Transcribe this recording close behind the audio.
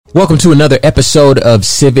Welcome to another episode of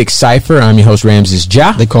Civic Cipher. I'm your host, Ramses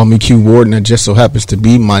Ja. They call me Q Ward, and it just so happens to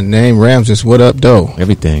be my name, Ramses. What up, though?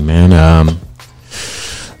 Everything, man.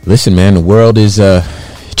 Listen, man, the world is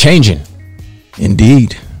changing.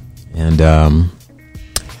 Indeed. And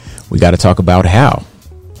we got to talk about how.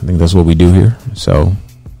 I think that's what we do here. So,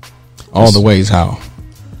 all the ways how.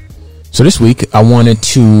 So this week, I wanted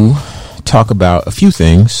to talk about a few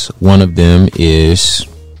things. One of them is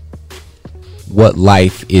what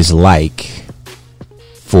life is like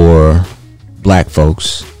for black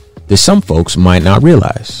folks that some folks might not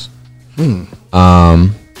realize. But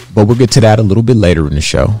we'll get to that a little bit later in the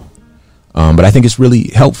show. But I think it's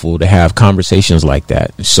really helpful to have conversations like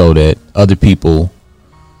that so that other people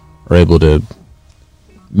are able to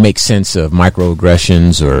make sense of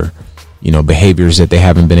microaggressions or, you know, behaviors that they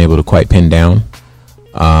haven't been able to quite pin down.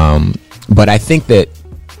 But I think that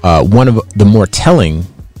one of the more telling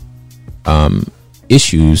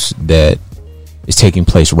issues that is taking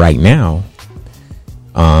place right now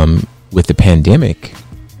with the pandemic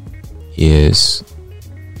is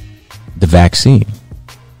the vaccine.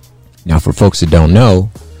 Now, for folks that don't know,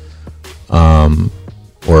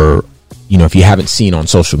 or, you know, if you haven't seen on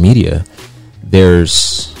social media,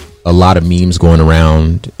 there's a lot of memes going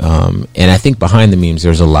around. And I think behind the memes,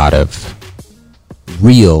 there's a lot of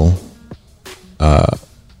real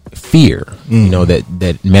fear, you know,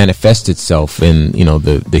 that manifests itself in, you know,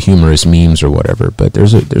 the humorous memes or whatever. But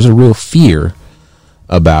there's a real fear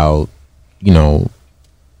about, you know,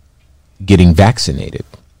 getting vaccinated.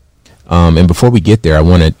 And before we get there, I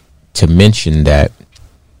wanted to mention that,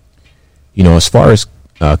 you know, as far as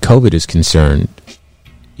COVID is concerned,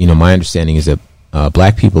 you know, my understanding is that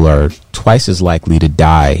black people are twice as likely to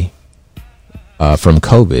die from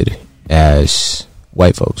COVID as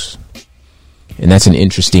white folks. And that's an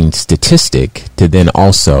interesting statistic to then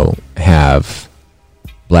also have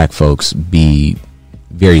black folks be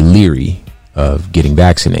very leery of getting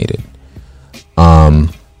vaccinated.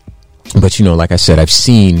 But, you know, like I said, I've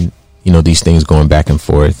seen, you know, these things going back and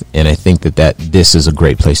forth. And I think that this is a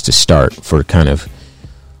great place to start for kind of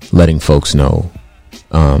letting folks know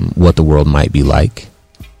what the world might be like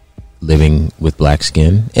living with black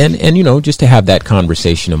skin. And, you know, just to have that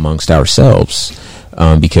conversation amongst ourselves.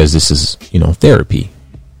 Because this is, you know, therapy,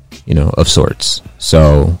 you know, of sorts.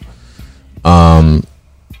 So,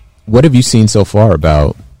 what have you seen so far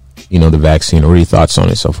about, you know, the vaccine? What are your thoughts on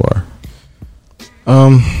it so far?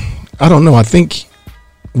 I don't know. I think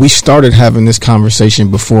we started having this conversation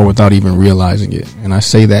before without even realizing it. And I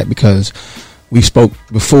say that because we spoke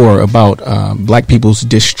before about black people's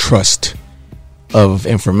distrust of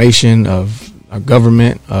information, of our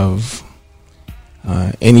government, of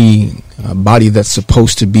any body that's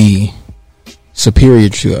supposed to be superior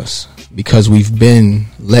to us, because we've been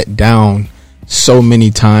let down so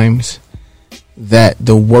many times that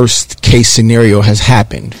the worst case scenario has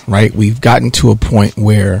happened, right? We've gotten to a point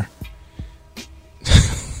where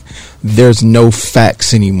there's no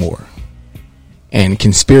facts anymore. And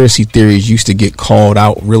conspiracy theories used to get called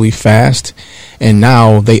out really fast. And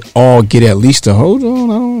now they all get at least a hold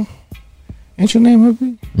on. Ain't your name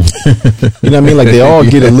Happy? You know what I mean? Like they all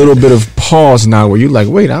get a little bit of pause now where you're like,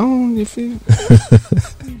 wait, I don't if it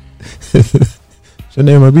Your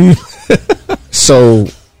name Happy? So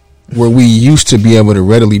where we used to be able to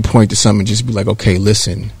readily point to something and just be like, okay,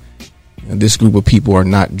 listen, this group of people are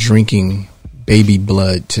not drinking baby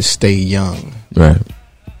blood to stay young. Right.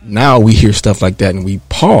 Now we hear stuff like that and we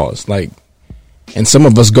pause, like, and some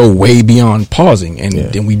of us go way beyond pausing, and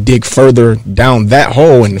then we dig further down that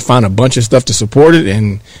hole and find a bunch of stuff to support it,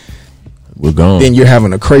 and we're gone. Then you're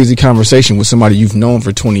having a crazy conversation with somebody you've known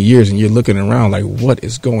for 20 years, and you're looking around like, what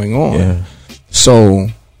is going on? Yeah. So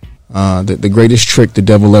the greatest trick the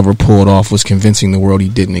devil ever pulled off was convincing the world he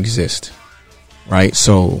didn't exist, right?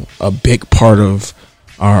 So a big part of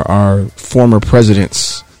our former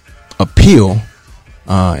president's appeal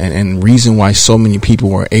and reason why so many people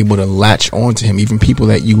were able to latch on to him, even people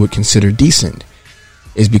that you would consider decent,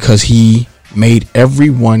 is because he made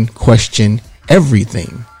everyone question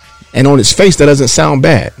everything. And on its face, that doesn't sound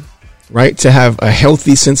bad, right? To have a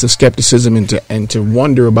healthy sense of skepticism and to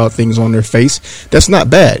wonder about things on their face, that's not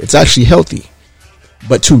bad. It's actually healthy.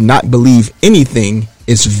 But to not believe anything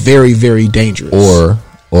is very, very dangerous.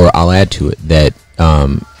 Or I'll add to it that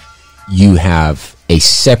you have a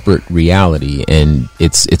separate reality, and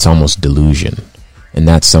it's almost delusion, and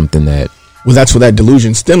that's something that that's where that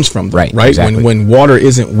delusion stems from, right? Exactly. When water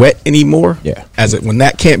isn't wet anymore, when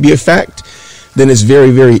that can't be a fact, then it's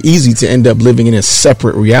very, very easy to end up living in a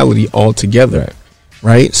separate reality altogether,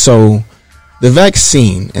 right? So the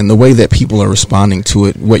vaccine and the way that people are responding to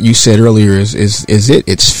it, what you said earlier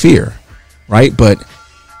it's fear, right? But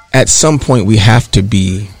at some point we have to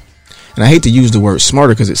be, and I hate to use the word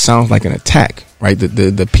smarter because it sounds like an attack, right?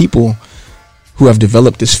 The people who have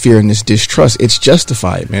developed this fear and this distrust, it's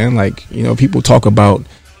justified, man. Like, you know, people talk about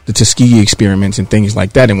the Tuskegee experiments and things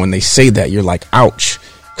like that, and when they say that, you're like, ouch,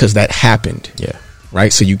 because that happened. Yeah.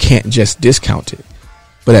 Right? So you can't just discount it.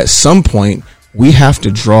 But at some point, we have to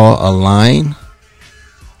draw a line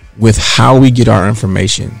with how we get our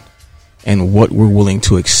information and what we're willing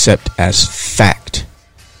to accept as fact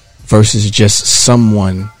versus just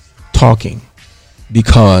someone talking.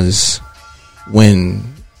 Because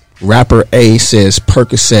when rapper A says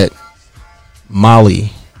Percocet,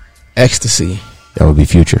 Molly, ecstasy, that would be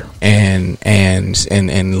Future, and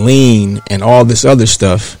lean and all this other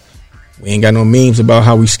stuff, we ain't got no memes about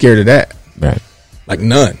how we scared of that. Right. Like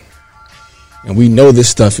none. And we know this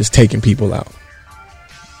stuff is taking people out.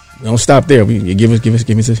 We don't stop there. We give us,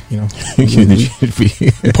 you know, we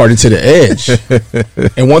party to the edge.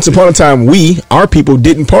 And once upon a time, our people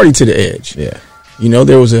didn't party to the edge. Yeah. You know,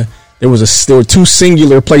 there were two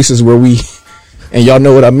singular places where we, and y'all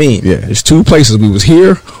know what I mean. Yeah. There's two places. We was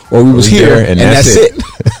here or we was here, and that's it.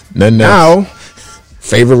 Nothing Now, else.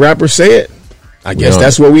 favorite rapper say it. I guess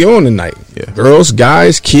that's what we on tonight. Yeah. Girls,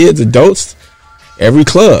 guys, kids, adults, every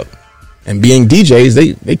club. And being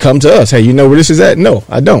DJs, they come to us. Hey, you know where this is at? No,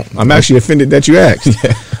 I don't. I'm actually offended that you asked.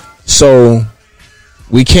 Yeah. So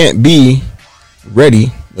we can't be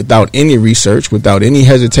ready without any research, without any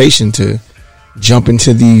hesitation to jump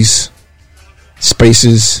into these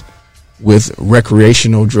spaces with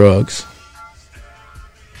recreational drugs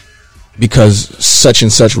because such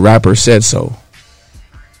and such rapper said so.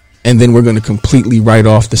 And then we're going to completely write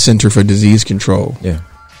off the Center for Disease Control. Yeah.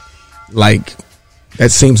 Like,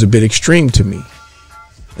 that seems a bit extreme to me,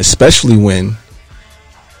 especially when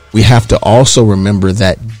we have to also remember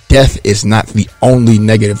that death is not the only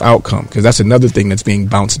negative outcome, because that's another thing that's being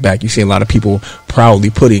bounced back. You see a lot of people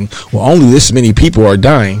proudly putting, well, only this many people are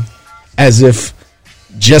dying, as if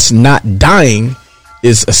just not dying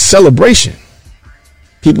is a celebration.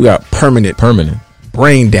 People got permanent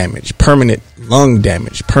brain damage, permanent lung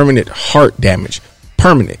damage, permanent heart damage,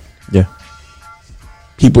 permanent. Yeah.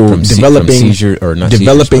 People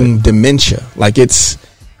developing dementia. Like it's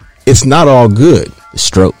not all good. The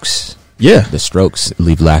strokes. Yeah. The strokes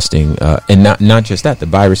leave lasting, and not just that, the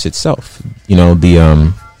virus itself. You know,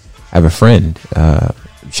 I have a friend,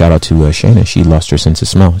 shout out to Shayna, she lost her sense of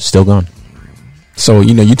smell. It's still gone. So,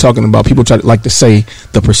 you know, you're talking about people like to say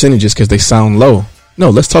the percentages because they sound low. No,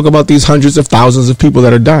 let's talk about these hundreds of thousands of people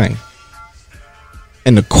that are dying.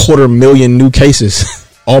 And the 250,000 new cases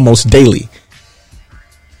almost daily.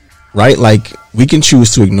 Right? Like, we can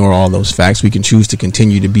choose to ignore all those facts. We can choose to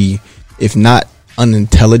continue to be, if not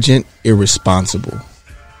unintelligent, irresponsible.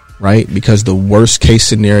 Right? Because the worst case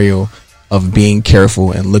scenario of being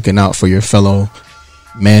careful and looking out for your fellow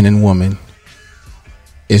man and woman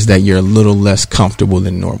is that you're a little less comfortable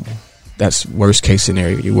than normal. That's worst case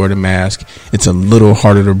scenario. You wear the mask. It's a little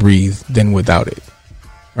harder to breathe than without it.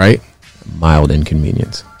 Right? Mild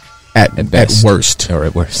inconvenience. At worst. Or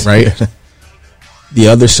at worst. Right? The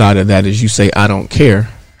other side of that is you say, I don't care.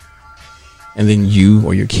 And then you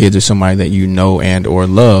or your kids or somebody that you know and or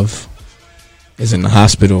love is in the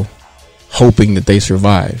hospital hoping that they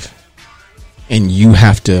survive. And you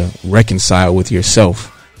have to reconcile with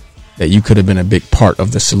yourself that you could have been a big part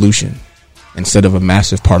of the solution instead of a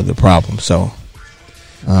massive part of the problem. So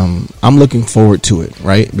I'm looking forward to it,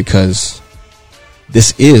 right? Because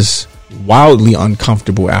this is wildly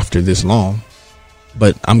uncomfortable after this long,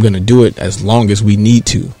 but I'm going to do it as long as we need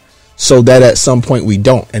to, so that at some point we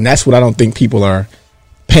don't. And that's what I don't think people are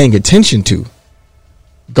paying attention to.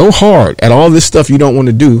 Go hard at all this stuff you don't want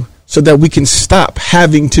to do so that we can stop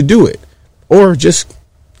having to do it, or just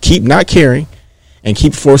keep not caring and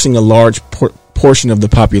keep forcing a large portion of the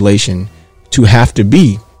population to have to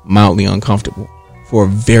be mildly uncomfortable for a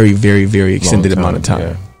very, very, very extended amount of time.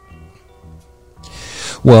 Yeah.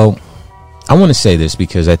 Well, I want to say this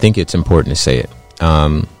because I think it's important to say it.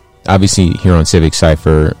 Obviously, here on Civic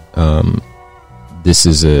Cipher, this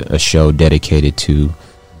is a show dedicated to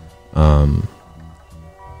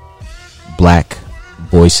black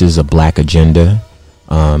voices, a black agenda,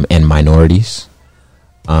 and minorities.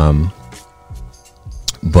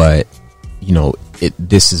 But, you know,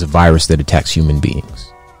 this is a virus that attacks human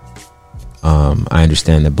beings. I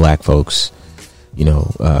understand that black folks, you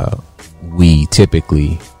know, we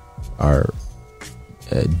typically are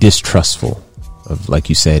distrustful of, like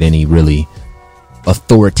you said, any really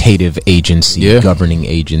authoritative agency, governing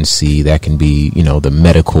agency. That can be, you know, the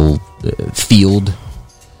medical field,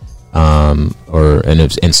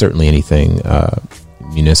 and certainly anything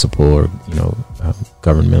municipal or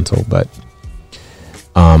governmental. But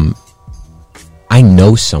I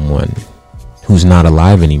know someone who's not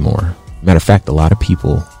alive anymore. Matter of fact, a lot of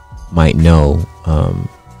people might know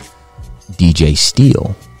DJ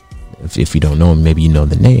Steele. If you don't know him, maybe you know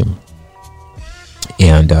the name.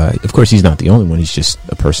 And of course, he's not the only one. He's just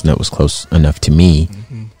a person that was close enough to me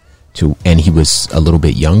and he was a little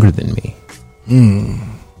bit younger than me. And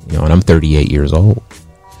I'm 38 years old.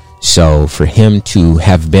 So for him to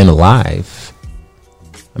have been alive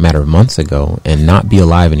a matter of months ago and not be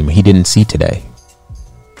alive anymore, he didn't see today.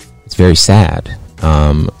 It's very sad.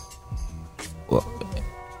 And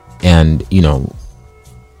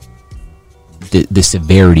the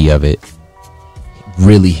severity of it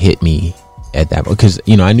really hit me at that, because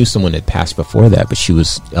I knew someone that passed before that, but she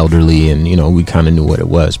was elderly, and we kind of knew what it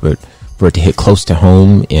was. But for it to hit close to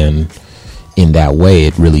home and in that way,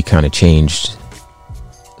 it really kind of changed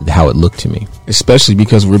how it looked to me. Especially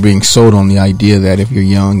because we're being sold on the idea that if you're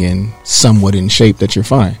young and somewhat in shape, that you're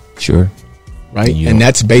fine. Sure. Right? And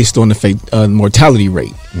that's based on the mortality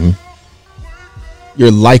rate. Mm-hmm.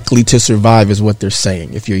 You're likely to survive is what they're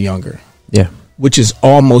saying if you're younger. Yeah. Which is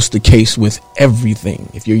almost the case with everything.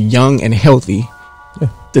 If you're young and healthy,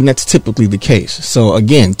 then that's typically the case. So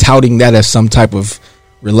again, touting that as some type of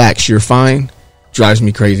relax, you're fine, drives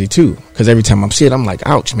me crazy too. Because every time I see it, I'm like,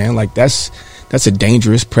 ouch, man. Like that's a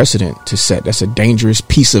dangerous precedent to set. That's a dangerous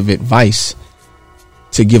piece of advice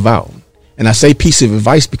to give out. And I say piece of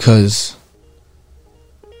advice because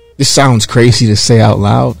this sounds crazy to say out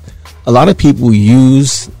loud. A lot of people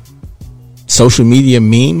use social media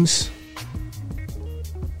memes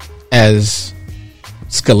as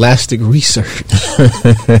scholastic research.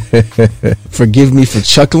 Forgive me for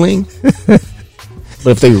chuckling, but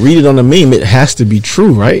if they read it on a meme, it has to be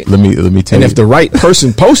true, right? Let me tell you. And if the right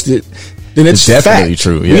person posted, then it's definitely fact.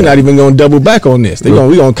 True. Yeah. We're not even going to double back on this. We're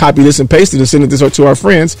going to copy this and paste it and send it to our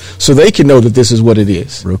friends so they can know that this is what it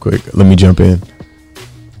is. Real quick, let me jump in.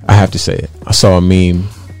 I have to say it. I saw a meme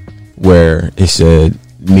where it said,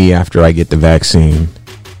 "Me after I get the vaccine,"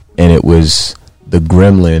 and it was the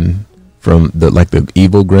gremlin from the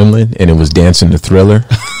evil gremlin, and it was dancing the Thriller,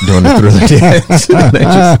 doing the Thriller dance.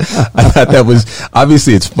 I thought that was,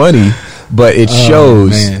 obviously it's funny, but it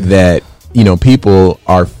shows that people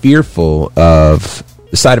are fearful of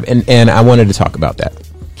the side of, and I wanted to talk about that.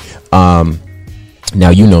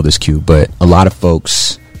 Now this, Q, but a lot of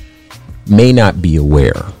folks may not be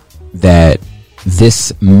aware that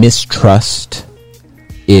this mistrust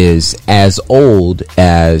is as old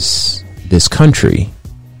as this country.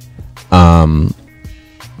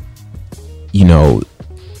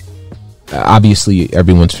 Obviously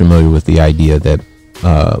everyone's familiar with the idea that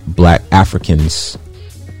black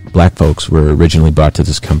folks were originally brought to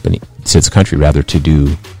this country to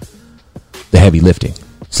do the heavy lifting.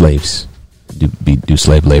 Slaves do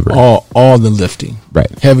slave labor. All the lifting. Right.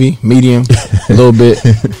 Heavy, medium, a little bit.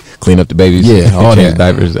 Clean up the babies. Yeah, all that.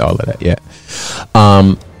 Diapers, all of that, yeah.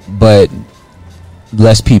 But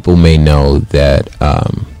less people may know that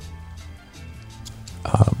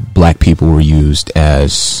black people were used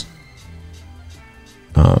as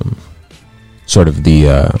sort of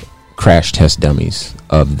the crash test dummies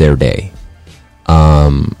of their day,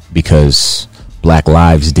 because black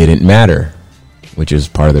lives didn't matter, which is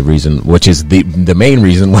part of the reason, which is the main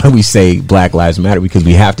reason why we say Black Lives Matter, because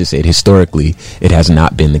we have to say it historically, it has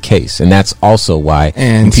not been the case. And that's also why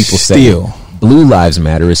when people say Blue Lives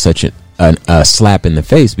Matter is such a slap in the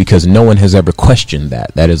face, because no one has ever questioned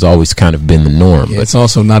that. That has always kind of been the norm. Yeah, but it's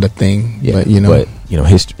also not a thing. Yeah, but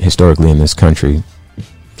historically in this country,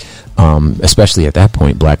 especially at that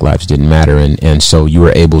point, black lives didn't matter, and so you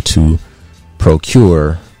were able to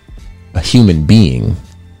procure a human being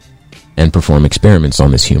and perform experiments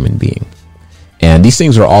on this human being. And these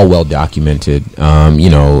things are all well documented, and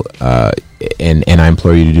I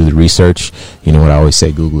implore you to do the research. You know what I always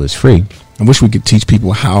say, Google is free. I wish we could teach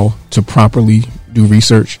people how to properly do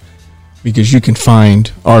research, because you can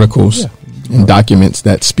find articles and documents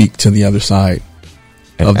that speak to the other side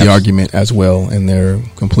of the argument as well, and they're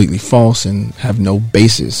completely false and have no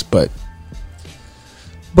basis. But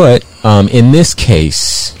in this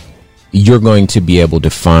case, you're going to be able to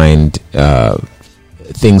find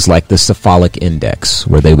things like the cephalic index,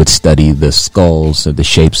 where they would study the skulls, or the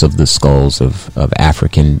shapes of the skulls of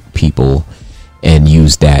African people, and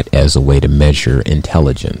use that as a way to measure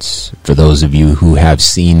intelligence. For those of you who have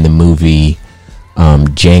seen the movie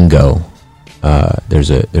Django, there's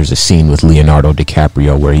a scene with Leonardo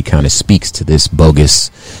DiCaprio where he kind of speaks to this bogus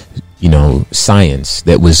science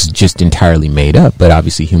that was just entirely made up. But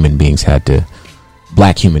obviously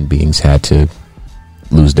black human beings had to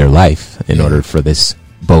lose their life in order for this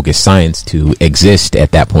bogus science to exist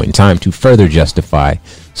at that point in time to further justify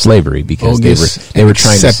slavery, because they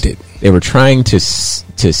were trying to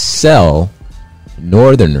sell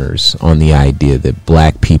Northerners on the idea that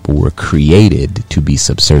black people were created to be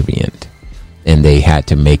subservient, and they had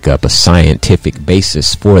to make up a scientific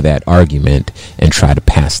basis for that argument and try to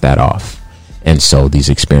pass that off. And so these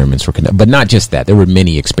experiments were conducted, but not just that. There were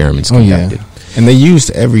many experiments conducted, and they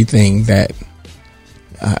used everything that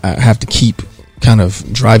I have to keep kind of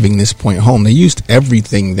driving this point home. They used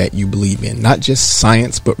everything that you believe in, not just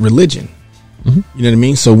science, but religion. Mm-hmm. You know what I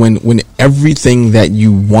mean? So when everything that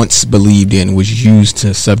you once believed in was used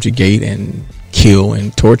to subjugate and kill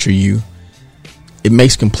and torture you, it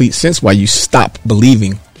makes complete sense why you stop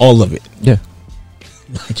believing all of it. Yeah.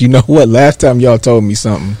 Like, you know what? Last time y'all told me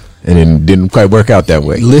something, and it didn't quite work out that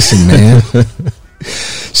way. Listen, man.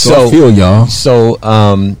 So I feel y'all. So,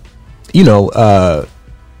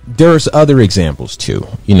 there's other examples too.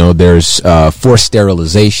 There's forced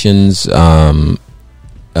sterilizations.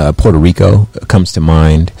 Puerto Rico comes to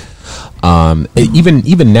mind.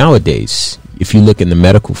 Even nowadays, if you look in the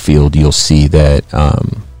medical field, you'll see that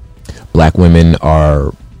black women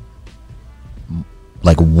are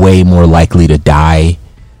like way more likely to die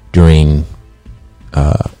during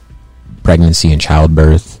pregnancy and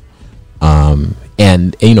childbirth.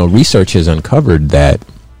 And research has uncovered that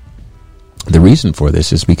the reason for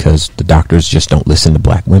this is because the doctors just don't listen to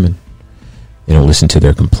black women. They don't listen to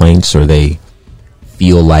their complaints, or they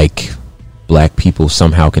feel like black people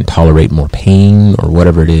somehow can tolerate more pain or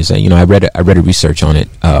whatever it is. I read a research on it,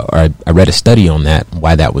 or I read a study on that,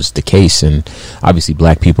 why that was the case. And obviously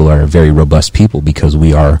black people are a very robust people because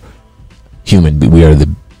we are human. We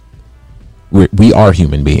are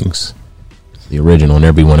human beings. The original, and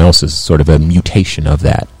everyone else is sort of a mutation of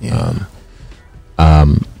that. Yeah.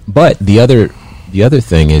 But the other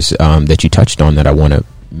thing is that you touched on that I want to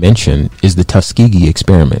mention is the Tuskegee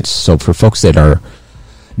experiments. So for folks that are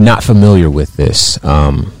not familiar with this,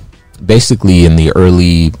 basically in the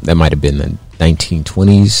that might have been the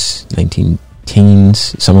 1920s,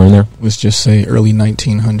 19-teens, somewhere in there. Let's just say early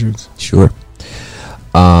 1900s. Sure.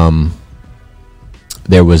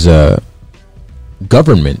 There was a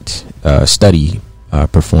government study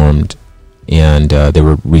performed, and they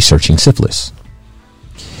were researching syphilis.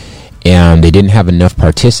 And they didn't have enough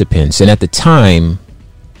participants. And at the time,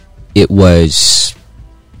 it was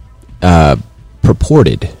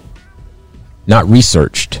purported, not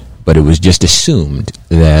researched, but it was just assumed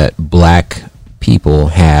that black people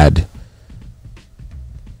had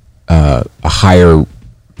a higher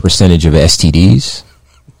percentage of STDs.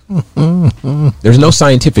 There's no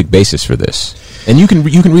scientific basis for this. And you can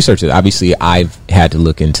research it. Obviously, I've had to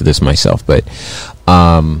look into this myself, but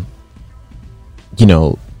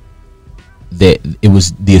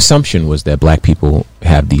the assumption was that black people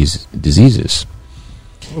have these diseases.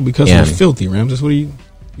 Well, because we're filthy, Rams. That's what you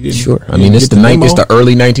sure. I mean, it's the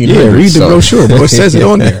early 1900s. Yeah, read the brochure, bro. It says it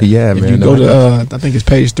on there. Yeah, if man. You go to, I think it's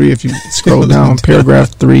page 3. If you scroll down,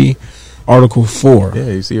 paragraph 3, article 4. Yeah,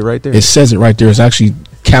 you see it right there. It says it right there. It's actually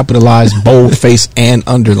capitalized, boldface, and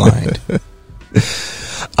underlined.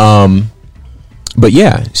 But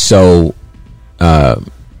yeah, so, and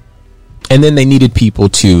then they needed people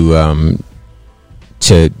to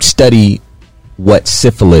study what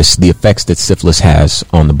syphilis, the effects that syphilis has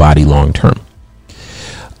on the body long term.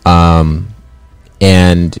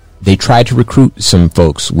 And they tried to recruit some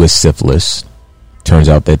folks with syphilis. Turns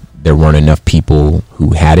out that there weren't enough people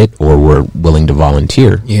who had it or were willing to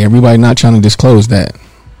volunteer. Yeah, everybody not trying to disclose that.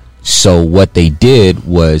 So what they did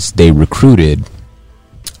was they recruited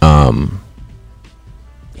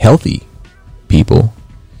healthy people,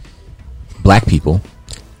 black people,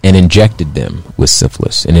 and injected them with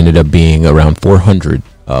syphilis, and ended up being around 400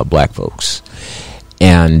 black folks,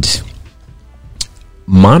 and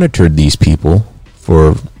monitored these people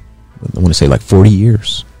for, I want to say, like 40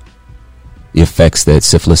 years, the effects that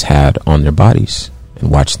syphilis had on their bodies, and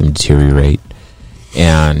watched them deteriorate.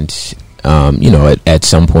 And at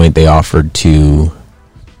some point they offered to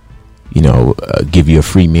give you a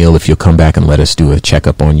free meal if you'll come back and let us do a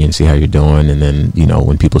checkup on you and see how you're doing. And then,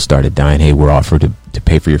 when people started dying, hey, we're offered to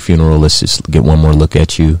pay for your funeral. Let's just get one more look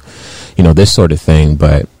at you, this sort of thing.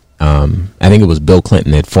 But I think it was Bill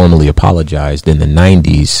Clinton that formally apologized in the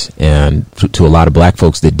 90s, and to a lot of black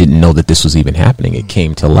folks that didn't know that this was even happening. It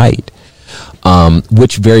came to light,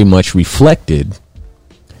 which very much reflected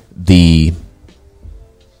the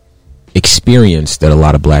experience that a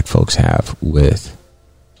lot of black folks have with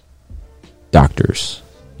doctors,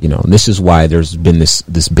 You know, and this is why there's been this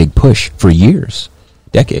big push for years,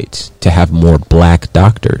 decades, to have more black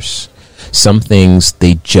doctors. Some things,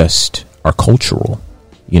 they just are cultural,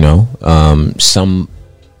 you know. Some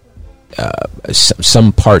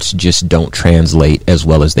parts just don't translate as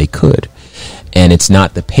well as they could. And it's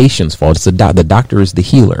not the patient's fault. It's the doctor is the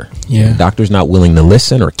healer. Yeah. The doctor's not willing to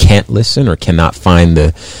listen, or can't listen, or cannot find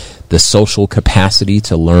the social capacity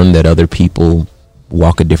to learn that other people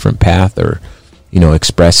walk a different path, or, you know,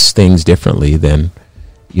 express things differently than,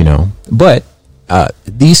 you know. But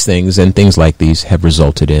these things and things like these have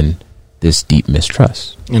resulted in this deep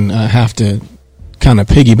mistrust. And I have to kind of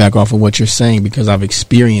piggyback off of what you're saying, because I've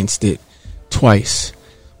experienced it twice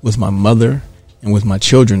with my mother and with my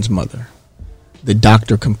children's mother. The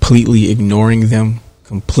doctor completely ignoring them,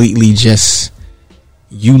 completely just,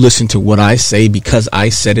 you listen to what I say because I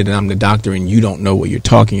said it and I'm the doctor, and you don't know what you're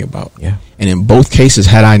talking about. Yeah. And in both cases,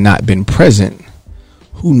 had I not been present,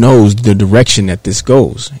 who knows the direction that this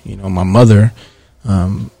goes? You know, my mother,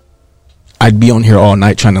 I'd be on here all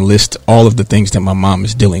night trying to list all of the things that my mom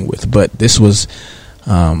is dealing with, but this was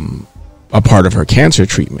a part of her cancer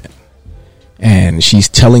treatment. And she's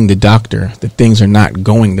telling the doctor that things are not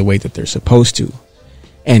going the way that they're supposed to.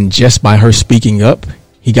 And just by her speaking up,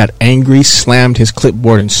 he got angry, slammed his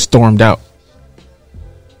clipboard, and stormed out.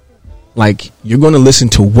 Like, you're going to listen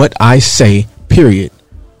to what I say, period,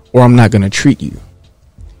 or I'm not going to treat you.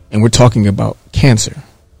 And we're talking about cancer.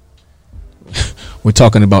 We're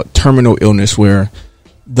talking about terminal illness where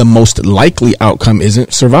the most likely outcome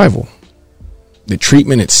isn't survival. The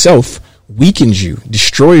treatment itself weakens you,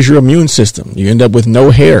 destroys your immune system. You end up with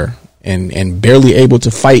no hair and barely able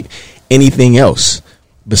to fight anything else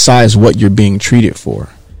besides what you're being treated for.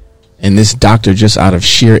 And this doctor, just out of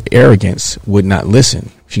sheer arrogance, would not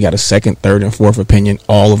listen. She got a second, third, and fourth opinion.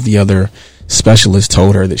 All of the other specialists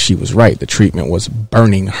told her that she was right. The treatment was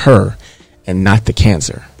burning her and not the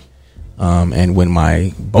cancer. And when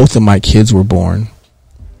both of my kids were born,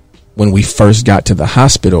 when we first got to the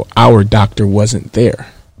hospital, our doctor wasn't there.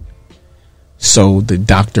 So the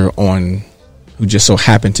doctor who just so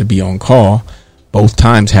happened to be on call, both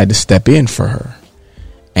times had to step in for her.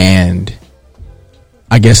 And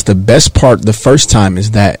I guess the best part the first time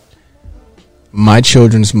is that my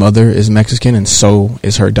children's mother is Mexican, and so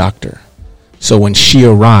is her doctor. So when she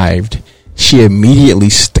arrived, she immediately,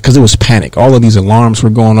 because it was panic, all of these alarms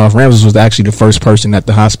were going off. Ramses was actually the first person at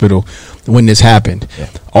the hospital when this happened. Yeah.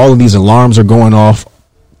 All of these alarms are going off.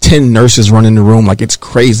 10 nurses run in the room like it's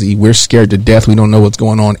crazy. We're scared to death. We don't know what's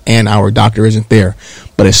going on, and our doctor isn't there.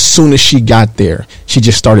 But as soon as she got there, she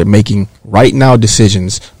just started making right now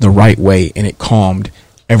decisions the right way, and it calmed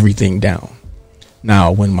everything down.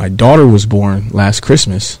 Now, when my daughter was born last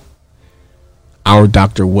Christmas, our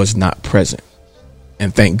doctor was not present.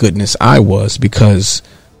 And thank goodness I was, because,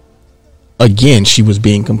 again, she was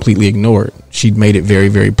being completely ignored. She'd made it very,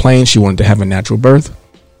 very plain. She wanted to have a natural birth.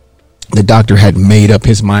 The doctor had made up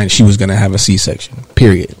his mind she was going to have a C-section,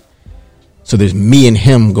 period. So there's me and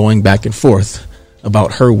him going back and forth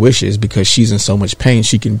about her wishes, because she's in so much pain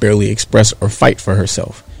she can barely express or fight for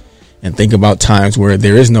herself. And think about times where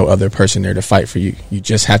there is no other person there to fight for you. You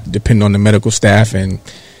just have to depend on the medical staff, and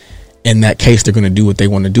in that case, they're going to do what they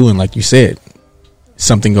want to do. And like you said,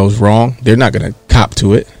 something goes wrong, they're not going to cop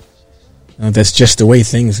to it. That's just the way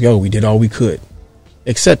things go. We did all we could,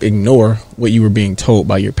 except ignore what you were being told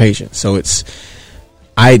by your patient. So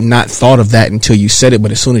I had not thought of that until you said it,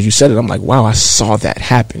 but as soon as you said it, I'm like, wow, I saw that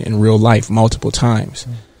happen in real life multiple times.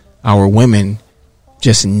 Our women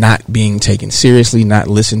just not being taken seriously, not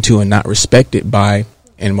listened to, and not respected by,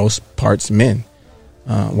 in most parts, men,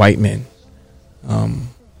 white men.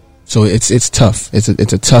 So it's tough. It's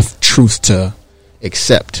a tough truth to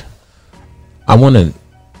accept. I want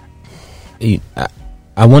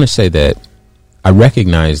to say that I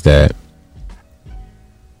recognize that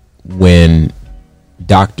when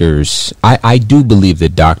doctors, I do believe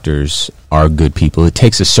that doctors are good people. It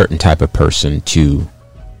takes a certain type of person to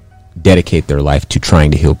dedicate their life to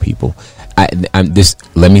trying to heal people. Let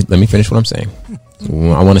me finish what I'm saying.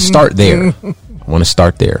 I want to start there.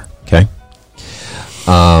 Okay.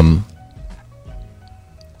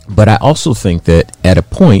 But I also think that at a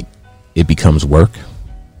point it becomes work.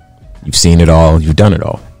 You've seen it all. You've done it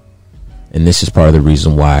all. And this is part of the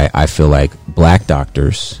reason why I feel like black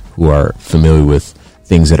doctors who are familiar with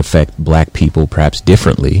things that affect black people perhaps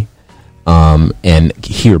differently, and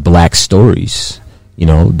hear black stories. You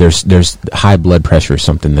know, there's high blood pressure,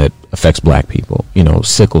 something that affects black people, you know,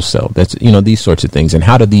 sickle cell, that's, you know, these sorts of things. And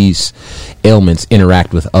how do these ailments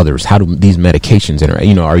interact with others? How do these medications interact?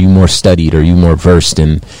 You know, are you more studied? Are you more versed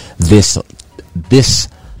in this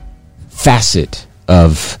facet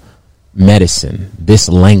of medicine, this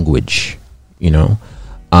language, you know.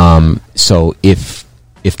 So if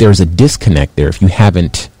there's a disconnect there, if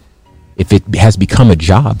it has become a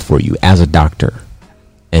job for you as a doctor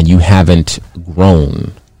and you haven't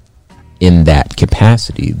grown in that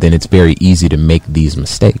capacity, then it's very easy to make these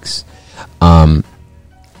mistakes. And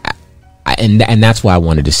that's why I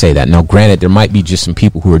wanted to say that. Now, granted, there might be just some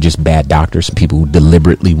people who are just bad doctors, some people who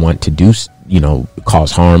deliberately want to do,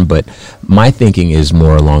 cause harm. But my thinking is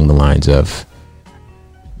more along the lines of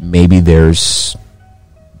maybe there's,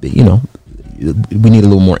 we need a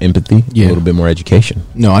little more empathy, a little bit more education.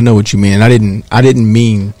 No, I know what you mean. I didn't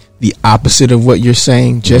mean the opposite of what you're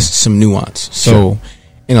saying, just some nuance. So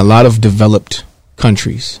in a lot of developed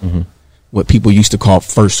countries, what people used to call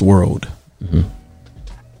first world,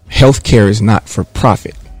 healthcare is not for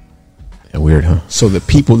profit. Weird, huh? So the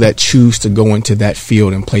people that choose to go into that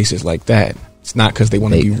field in places like that, it's not because they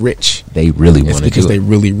want to be rich. They really want to do it. It's because they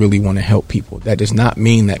really, really want to help people. That does not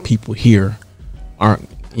mean that people here aren't,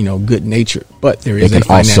 good natured, but there is a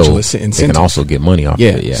financial incentive. They can also get money off of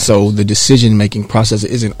it. Yeah. So the decision making process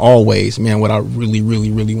isn't always, man, what I really,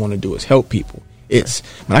 really, really want to do is help people. It's,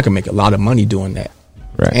 man, I can make a lot of money doing that.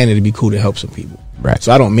 Right. And it'd be cool to help some people. Right.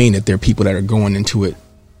 So I don't mean that there are people that are going into it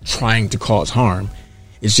trying to cause harm.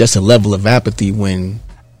 It's just a level of apathy when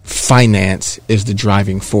finance is the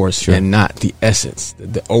driving force and not the essence,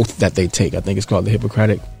 the oath that they take. I think it's called the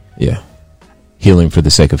Hippocratic. Yeah. Healing for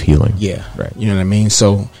the sake of healing. Yeah. Right. You know what I mean?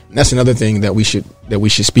 So that's another thing that we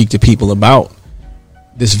should speak to people about.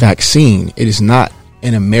 This vaccine, it is not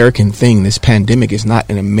an American thing. This pandemic is not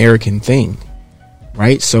an American thing.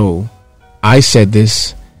 Right? So I said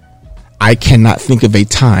this, I cannot think of a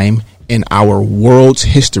time in our world's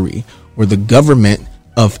history where the government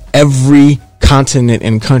of every continent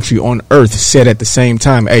and country on earth said at the same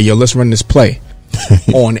time, hey, yo, let's run this play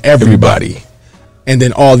on everybody. And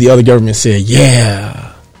then all the other governments said,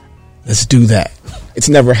 yeah, let's do that. It's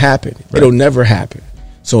never happened. Right. It'll never happen.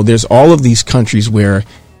 So there's all of these countries where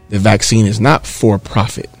the vaccine is not for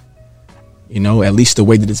profit, at least the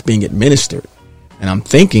way that it's being administered. And I'm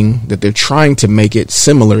thinking that they're trying to make it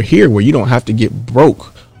similar here where you don't have to get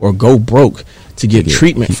broke or go broke to get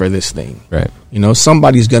treatment for this thing. Right.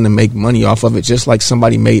 Somebody's going to make money off of it, just like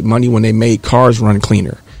somebody made money when they made cars run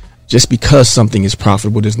cleaner. Just because something is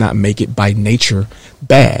profitable does not make it by nature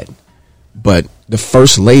bad. But the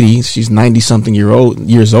first lady, she's 90-something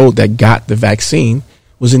years old that got the vaccine,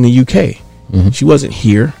 was in the UK. She wasn't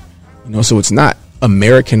here. So it's not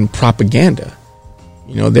American propaganda.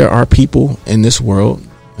 There are people in this world,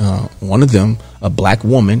 one of them, a black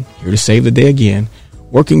woman, here to save the day again,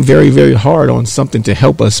 working very, very hard on something to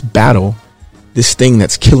help us battle this thing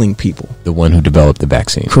that's killing people. The one who developed the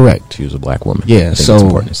vaccine. Correct. She was a black woman. Yeah, I think so it's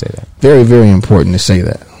important to say that. Very, very important to say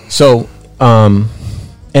that. So, and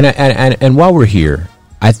while we're here,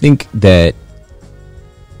 I think that,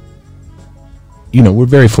 we're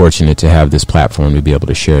very fortunate to have this platform to be able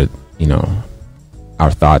to share,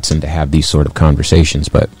 our thoughts and to have these sort of conversations.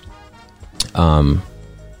 But I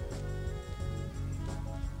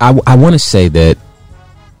want to say that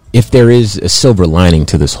if there is a silver lining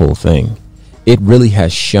to this whole thing, it really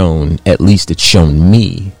has shown, at least it's shown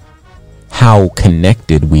me, how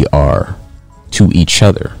connected we are to each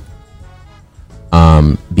other.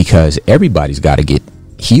 Because everybody's got to get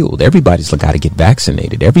healed. Everybody's got to get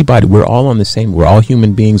vaccinated. We're all on the same, we're all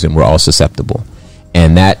human beings and we're all susceptible.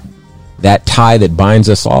 And that tie that binds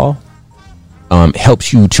us all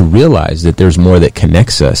helps you to realize that there's more that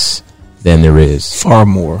connects us than there is. Far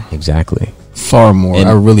more. Exactly. Far more. And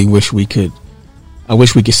I really wish we could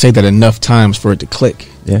say that enough times for it to click.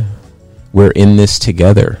 Yeah. We're in this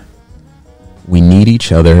together. We need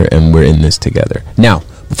each other and we're in this together. Now,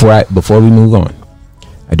 before we move on,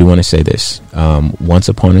 I do want to say this. Once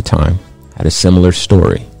upon a time, I had a similar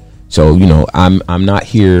story. So, I'm not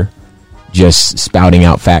here just spouting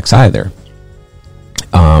out facts either.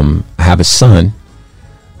 I have a son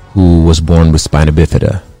who was born with spina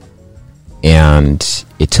bifida, and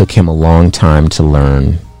it took him a long time to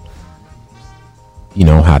learn,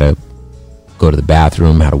 how to go to the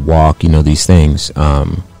bathroom, how to walk, these things.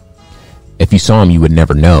 If you saw him, you would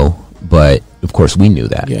never know, but of course we knew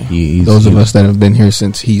that. Yeah. Those of us that have been here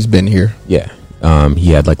since he's been here. Yeah.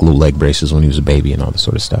 He had little leg braces when he was a baby and all this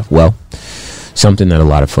sort of stuff. Well, something that a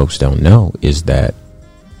lot of folks don't know is that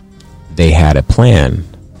they had a plan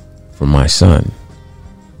for my son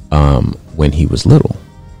when he was little.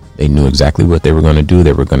 They knew exactly what they were going to do.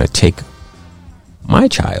 They were going to take my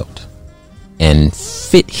child and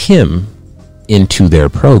fit him into their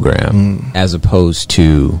program as opposed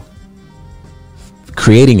to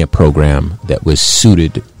creating a program that was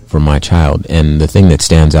suited for my child. And the thing that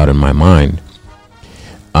stands out in my mind,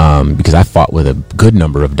 because I fought with a good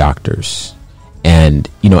number of doctors, and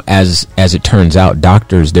as it turns out,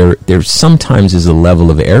 doctors, there sometimes is a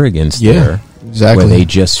level of arrogance there, exactly, where they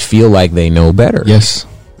just feel like they know better. Yes,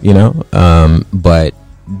 but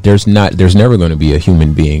there's never going to be a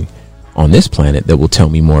human being on this planet that will tell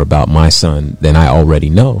me more about my son than I already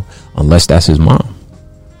know, unless that's his mom.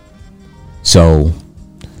 So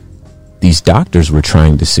these doctors were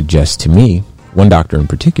trying to suggest to me, one doctor in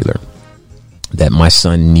particular, that my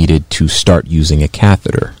son needed to start using a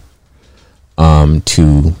catheter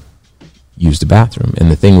to use the bathroom.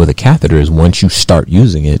 And the thing with a catheter is, once you start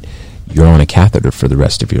using it, you're on a catheter for the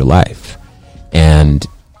rest of your life. And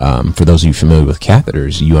for those of you familiar with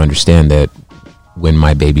catheters, you understand that when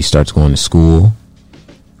my baby starts going to school,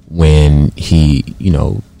 when he,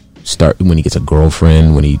 when he gets a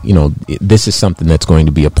girlfriend, when he, this is something that's going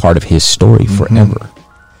to be a part of his story forever.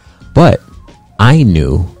 But I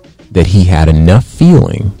knew that he had enough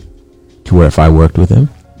feeling to where if I worked with him,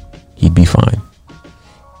 he'd be fine.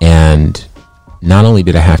 And not only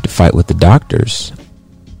did I have to fight with the doctors,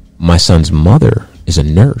 my son's mother is a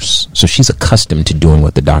nurse, so she's accustomed to doing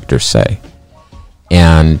what the doctors say.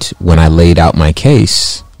 And when I laid out my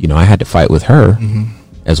case, I had to fight with her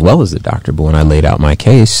as well as the doctor. But when I laid out my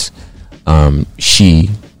case, she,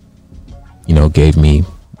 gave me,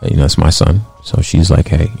 it's my son. So she's like,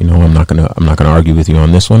 hey, I'm not gonna argue with you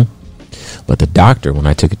on this one. But the doctor, when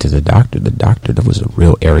I took it to the doctor that was a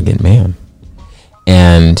real arrogant man.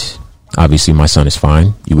 And obviously my son is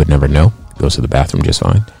fine. You would never know. Goes to the bathroom just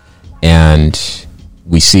fine. And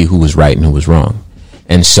we see who was right and who was wrong.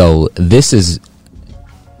 And so this is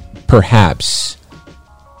perhaps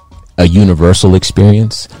a universal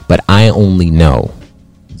experience, but I only know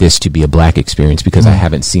this to be a black experience because I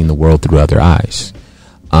haven't seen the world through other eyes.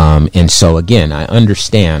 And so again, I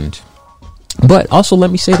understand, but also let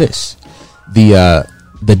me say this: the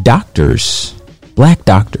doctors, black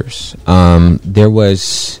doctors,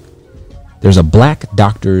 there's a black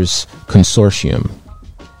doctors consortium,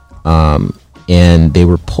 and they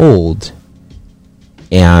were polled,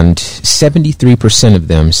 and 73% of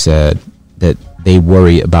them said that they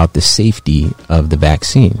worry about the safety of the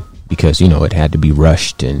vaccine because, it had to be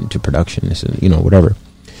rushed into production, whatever.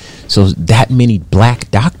 So that many black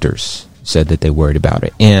doctors said that they worried about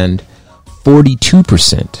it. And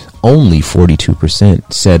 42%, only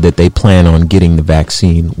 42% said that they plan on getting the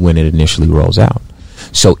vaccine when it initially rolls out.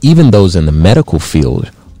 So even those in the medical field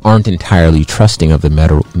aren't entirely trusting of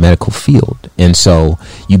the medical field. And so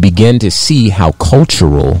you begin to see how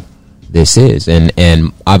cultural this is.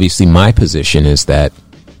 And obviously my position is that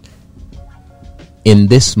in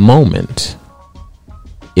this moment,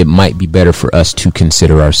 it might be better for us to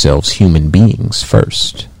consider ourselves human beings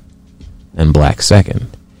first and black second.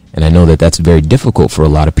 And I know that that's very difficult for a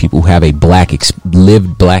lot of people who have a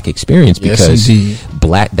lived black experience, because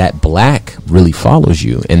black really follows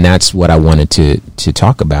you. And that's what I wanted to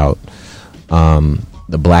talk about.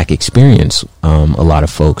 The black experience. A lot of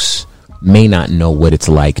folks may not know what it's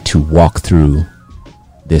like to walk through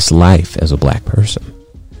this life as a black person.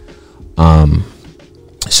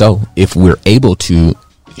 So if we're able to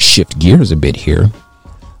shift gears a bit here,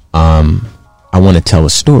 I want to tell a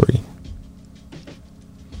story.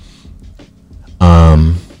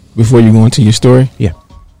 Before you go into your story,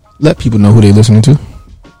 let people know who they're listening to.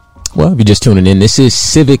 Well, if you're just tuning in, this is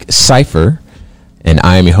Civic Cipher, and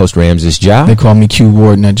I am your host, Ramses Ja. They call me Q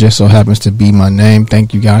Ward, and that just so happens to be my name.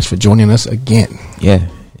 Thank you guys for joining us again. Yeah,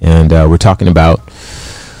 and we're talking about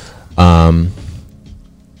a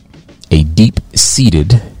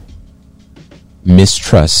deep-seated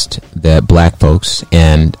mistrust that black folks,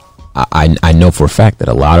 and I know for a fact that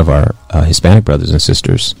a lot of our Hispanic brothers and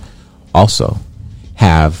sisters also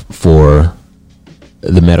have for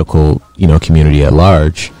the medical, community at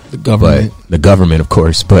large. The government. But the government, of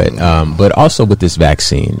course, but also with this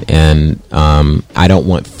vaccine. And I don't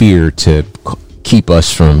want fear to keep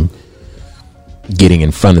us from getting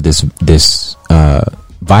in front of this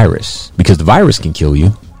virus, because the virus can kill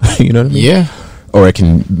you. You know what I mean? Yeah. Or it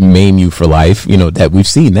can maim you for life. That we've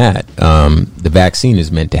seen that. The vaccine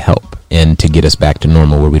is meant to help and to get us back to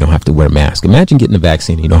normal, where we don't have to wear masks. Imagine getting the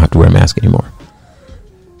vaccine and you don't have to wear a mask anymore.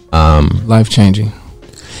 Life changing.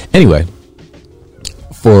 Anyway,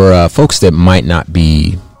 for folks that might not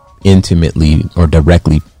be intimately or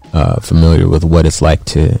directly familiar with what it's like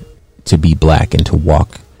to be black and to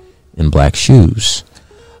walk in black shoes,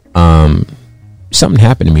 something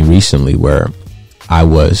happened to me recently where I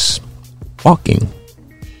was walking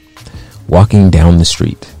down the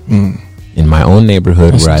street in my own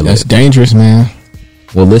neighborhood where I live. That's dangerous, man.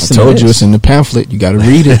 Well, listen. I told to you this. it's in the pamphlet. You got to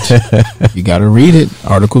read it. You got to read it.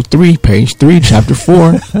 Article 3, page 3, chapter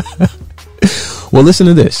 4. Well, listen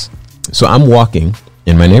to this. So I'm walking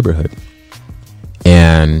in my neighborhood,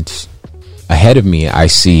 and ahead of me, I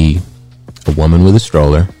see a woman with a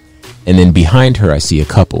stroller, and then behind her, I see a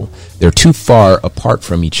couple. They're too far apart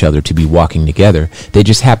from each other to be walking together. They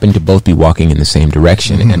just happen to both be walking in the same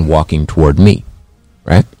direction and walking toward me,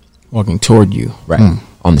 right? Walking toward you. Right.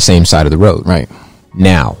 On the same side of the road. Right.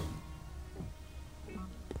 Now,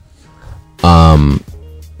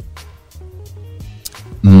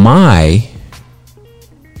 my,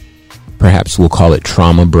 perhaps we'll call it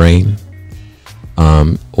trauma brain,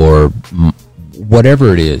 or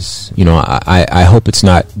whatever it is, you know, I hope it's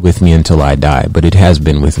not with me until I die, but it has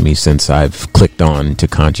been with me since I've clicked on to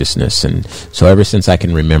consciousness. And so ever since I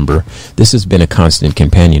can remember, this has been a constant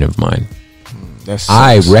companion of mine.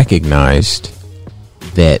 I recognized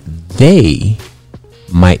that they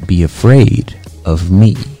might be afraid of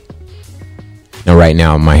me. Now, right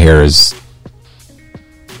now, my hair is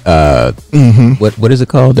what is it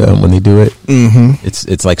called when they do it?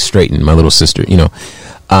 It's like straightened. My little sister, you know.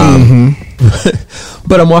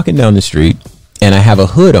 But I'm walking down the street and I have a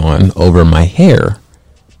hood on over my hair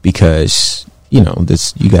because, you know,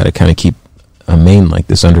 this, you got to kind of keep a mane like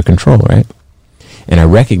this under control, right? And I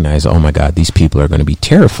recognize, oh my God, these people are going to be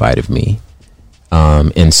terrified of me.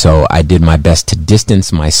 And so I did my best to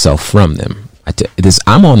distance myself from them.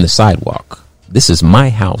 I'm on the sidewalk. This is my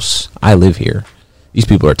house. I live here. These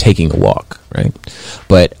people are taking a walk, right?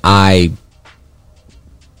 But I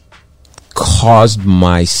caused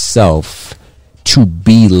myself to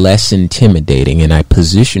be less intimidating, and I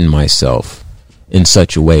positioned myself in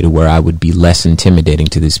such a way to where I would be less intimidating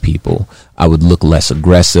to these people. I would look less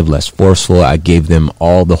aggressive, less forceful. I gave them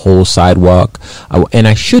all the whole sidewalk, and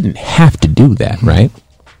I shouldn't have to do that, right?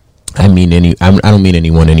 I don't mean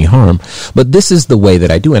anyone any harm, but this is the way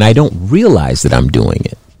that I do, and I don't realize that I'm doing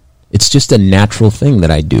it. It's just a natural thing that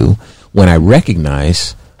I do when I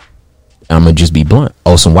recognize, I'm going to just be blunt.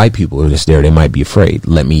 Oh, some white people are just there. They might be afraid.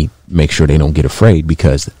 Let me make sure they don't get afraid,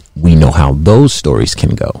 because we know how those stories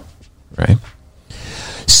can go, right?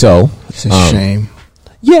 So it's a shame.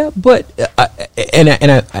 Yeah, but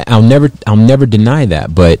I'll never deny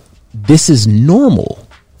that. But this is normal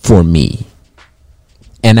for me,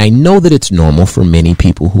 and I know that it's normal for many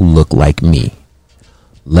people who look like me.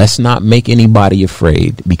 Let's not make anybody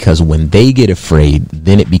afraid, because when they get afraid,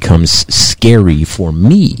 then it becomes scary for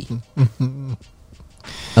me.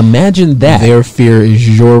 Imagine that. Their fear is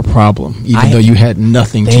your problem, even though you had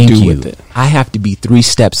nothing to do with it. I have to be 3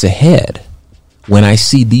 steps ahead when I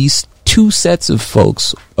see these two sets of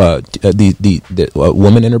folks, the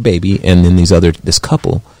woman and her baby, and then this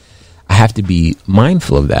couple. I have to be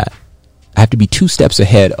mindful of that. I have to be 2 steps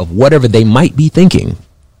ahead of whatever they might be thinking,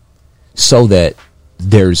 so that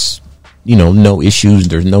there's, no issues.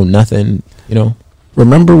 There's nothing.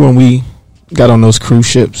 Remember when we got on those cruise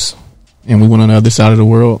ships and we went on the other side of the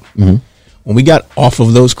world? Mm-hmm. When we got off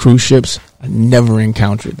of those cruise ships, I never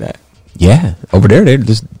encountered that. Yeah, over there,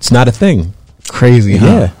 it's not a thing. Crazy,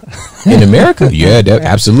 huh? Yeah. In America, yeah,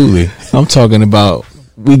 absolutely. I'm talking about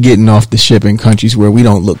we getting off the ship in countries where we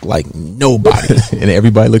don't look like nobody, and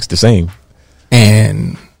everybody looks the same.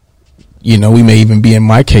 And we may even be, in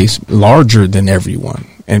my case, larger than everyone,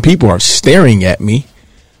 and people are staring at me,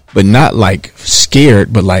 but not like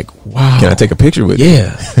scared, but like, wow. Can I take a picture with you?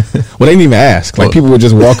 Yeah. Well, they didn't even ask. Like, people would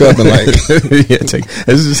just walk up and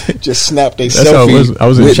just snap their selfie. I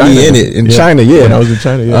was in China. Me in China, yeah. When I was in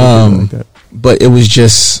China, yeah. Like that. But it was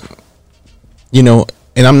just, and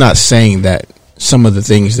I'm not saying that some of the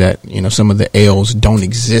things that, some of the ails don't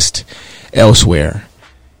exist elsewhere.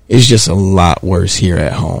 It's just a lot worse here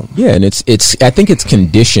at home. Yeah, and I think it's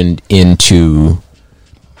conditioned into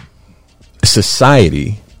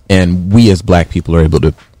society, and we as black people are able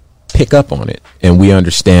to pick up on it, and we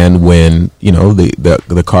understand when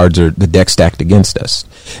the cards are, the deck stacked against us.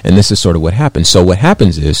 And this is sort of what happens. So what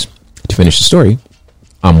happens is, to finish the story,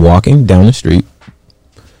 I'm walking down the street,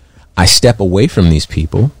 I step away from these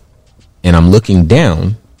people, and I'm looking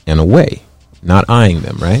down and away, not eyeing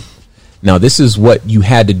them, right? Now, this is what you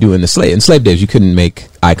had to do in slave days. You couldn't make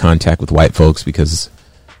eye contact with white folks because,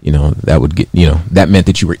 that would get, that meant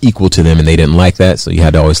that you were equal to them and they didn't like that. So you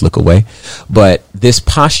had to always look away. But this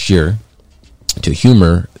posture to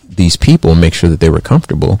humor these people and make sure that they were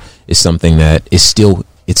comfortable is something that it's still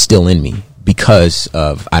in me, because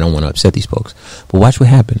of, I don't want to upset these folks. But watch what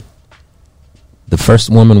happened. The first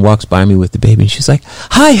woman walks by me with the baby and she's like,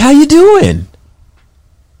 "Hi, how you doing?"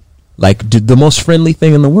 Like the most friendly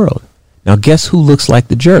thing in the world. Now, guess who looks like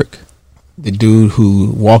the jerk? the dude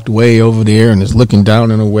who walked way over there and is looking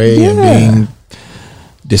down in a way and being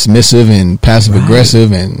dismissive and passive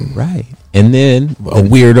aggressive and and then a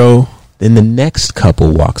weirdo. Then the next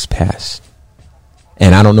couple walks past,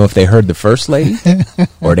 and I don't know if they heard the first lady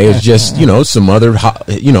or they was just some other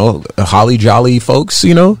holly jolly folks.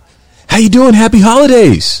 How you doing? Happy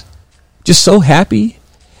holidays. Just so happy.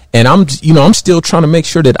 And I'm still trying to make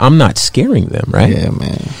sure that I'm not scaring them, right? Yeah,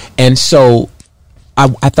 man. And so I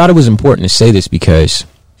thought it was important to say this because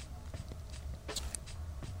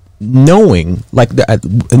knowing,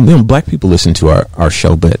 black people listen to our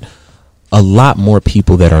show, but a lot more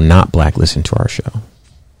people that are not black listen to our show.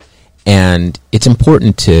 And it's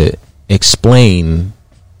important to explain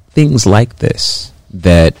things like this,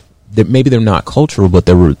 that maybe they're not cultural, but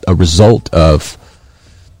they're a result of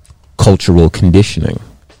cultural conditioning.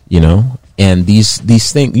 And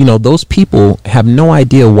these things, those people have no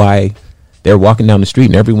idea why they're walking down the street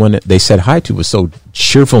and everyone that they said hi to was so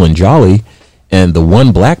cheerful and jolly, and the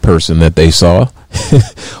one black person that they saw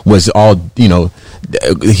was all,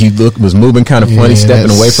 was moving kind of funny, stepping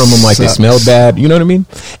away from them like they smelled bad. You know what I mean?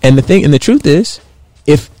 And the truth is,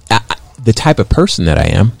 if the type of person that I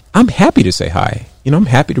am, I'm happy to say hi. I'm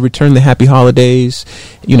happy to return the happy holidays,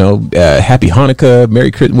 happy Hanukkah,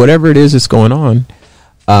 Merry Christmas, whatever it is that's going on.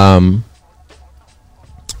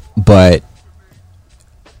 But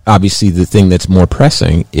obviously the thing that's more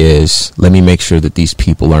pressing is, let me make sure that these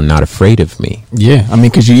people are not afraid of me. Yeah. I mean,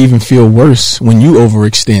 because you even feel worse when you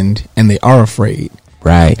overextend and they are afraid.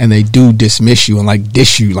 Right. And they do dismiss you and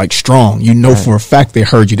dish you strong. For a fact they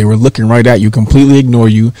heard you. They were looking right at you, completely ignore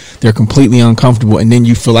you. They're completely uncomfortable. And then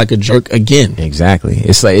you feel like a jerk again. Exactly.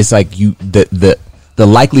 It's like you, the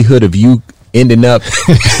likelihood of you ending up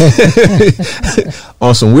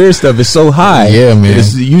on some weird stuff is so high. Yeah, man.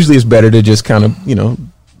 Usually it's better to just kind of,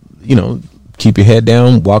 keep your head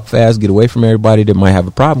down, walk fast, get away from everybody that might have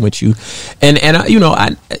a problem with you. And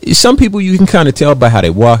some people you can kind of tell by how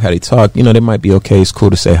they walk, how they talk. They might be okay. It's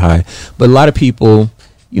cool to say hi. But a lot of people,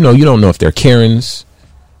 you don't know if they're Karens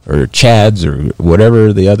or Chads or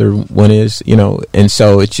whatever the other one is, and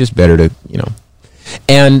so it's just better to,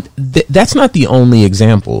 and that's not the only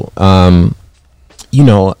example.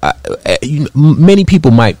 Many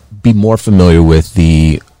people might be more familiar with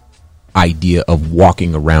the idea of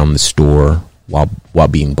walking around the store while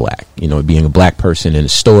being black, being a black person in a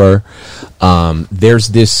store. There's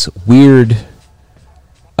this weird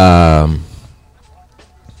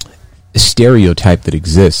stereotype that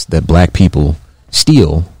exists that black people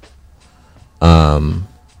steal, and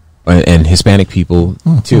Hispanic people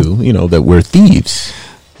too, that we're thieves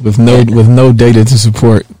with no data to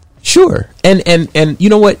support. Sure. And you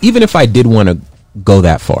know what? Even if I did want to go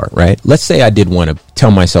that far, right? Let's say I did want to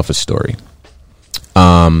tell myself a story.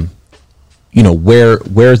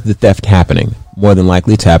 Where's the theft happening? More than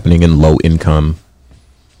likely it's happening in low income,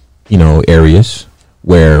 areas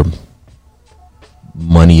where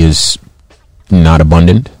money is not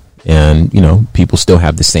abundant and, people still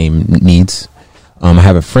have the same needs. I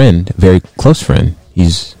have a friend, a very close friend.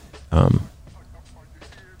 He's,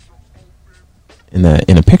 in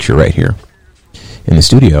a picture right here in the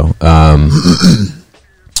studio.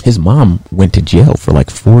 His mom went to jail for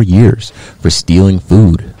 4 years for stealing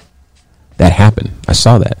food. That happened. I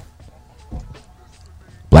saw that.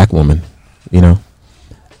 Black woman,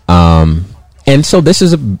 and so this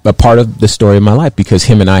is a part of the story of my life because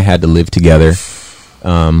him and I had to live together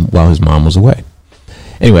while his mom was away.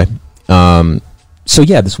 Anyway, so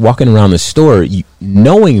yeah, this walking around the store,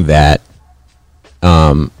 knowing that,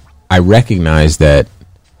 I recognize that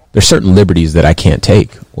there's certain liberties that I can't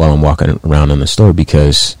take while I'm walking around in the store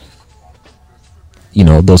because,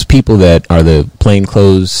 those people that are the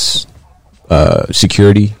plainclothes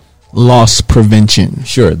security. Loss prevention.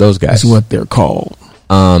 Sure, those guys. That's what they're called.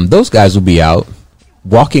 Those guys will be out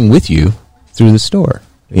walking with you through the store,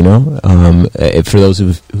 for those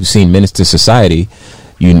who've seen Menace to Society,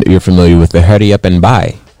 you're familiar with the hurry up and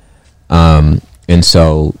buy. And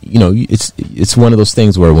so, it's one of those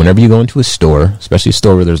things where whenever you go into a store, especially a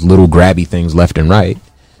store where there's little grabby things left and right,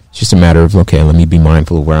 it's just a matter of, okay, let me be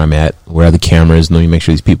mindful of where I'm at, where are the cameras, and let me make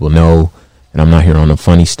sure these people know and I'm not here on the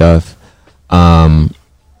funny stuff. I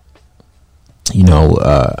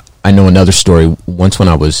know another story. Once when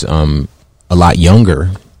I was a lot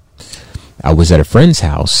younger, I was at a friend's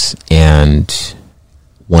house and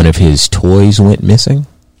one of his toys went missing.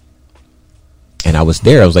 And I was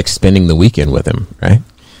there. I was spending the weekend with him, right?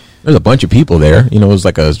 There's a bunch of people there. It was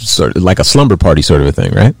like a slumber party sort of a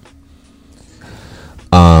thing, right?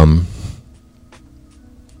 And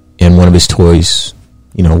one of his toys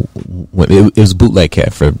you know, it was Bootleg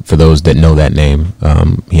Kev, for those that know that name.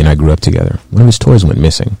 He and I grew up together. One of his toys went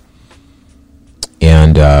missing.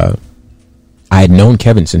 And I had known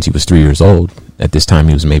Kevin since he was 3 years old. At this time,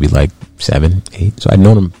 he was maybe like 7, 8. So I'd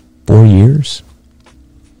known him 4 years.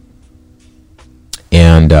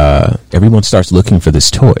 And everyone starts looking for this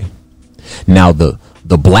toy. Now, the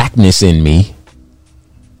blackness in me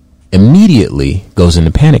immediately goes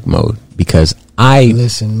into panic mode because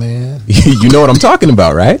listen, man. You know what I'm talking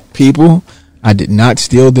about, right? People, I did not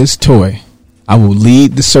steal this toy. I will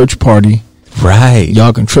lead the search party. Right.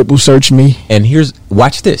 Y'all can triple search me. And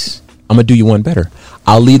watch this. I'm going to do you one better.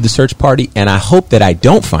 I'll lead the search party, and I hope that I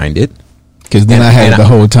don't find it. Because then I had it the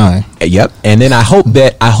whole time. Yep. And then I hope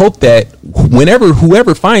that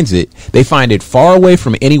whoever finds it, they find it far away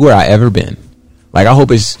from anywhere I ever been. Like, I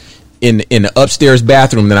hope it's in the upstairs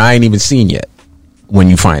bathroom that I ain't even seen yet when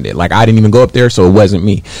you find it. Like, I didn't even go up there, so it wasn't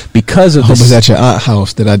me. Because of I hope it's at your aunt's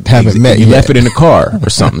house that I haven't met you yet. left it in the car or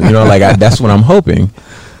something. You know, like, that's what I'm hoping.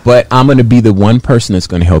 But I'm going to be the one person that's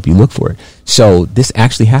going to help you look for it. So this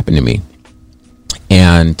actually happened to me.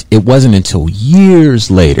 And it wasn't until years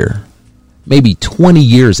later, maybe 20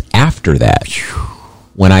 years after that,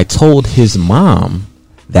 when I told his mom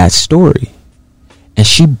that story. And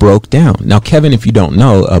she broke down. Now, Kevin, if you don't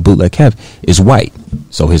know, Bootleg Kev is white.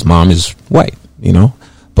 So his mom is white, you know.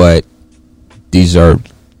 But these are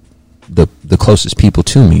the closest people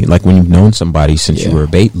to me. Like, when you've known somebody since you were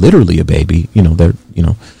literally a baby, you know, they're, you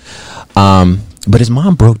know. But his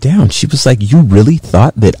mom broke down. She was like, you really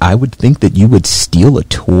thought that I would think that you would steal a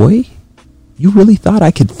toy? You really thought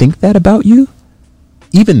I could think that about you?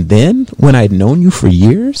 Even then, when I'd known you for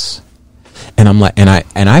years? And I'm like, and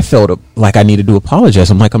I felt like I needed to apologize.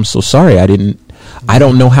 I'm like, I'm so sorry. I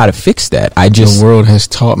don't know how to fix that. The world has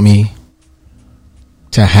taught me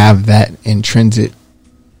to have that intrinsic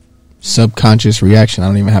subconscious reaction. I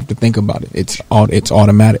don't even have to think about it. It's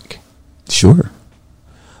automatic. Sure.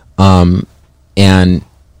 And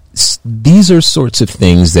these are sorts of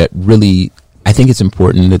things that really, I think it's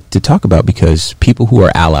important to talk about, because people who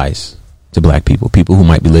are allies to black people who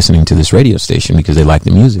might be listening to this radio station because they like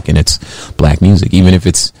the music and it's black music, even if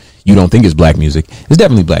you don't think it's black music, it's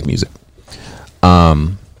definitely black music.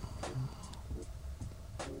 I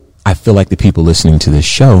feel like the people listening to this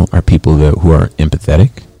show are people who are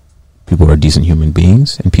empathetic, people who are decent human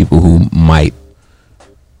beings, and people who might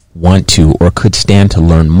want to or could stand to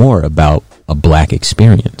learn more about a black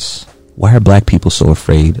experience. Why are black people so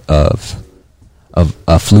afraid of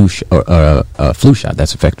a flu shot?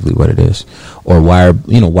 That's effectively what it is. Or why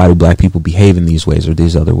do black people behave in these ways or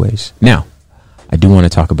these other ways? Now, I do want to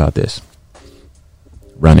talk about this.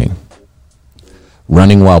 Running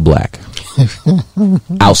while black.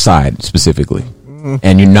 Outside specifically.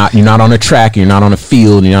 And you're not on a track, you're not on a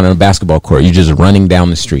field, you're not on a basketball court, you're just running down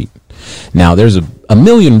the street. Now, there's a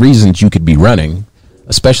million reasons you could be running,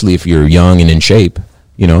 especially if you're young and in shape,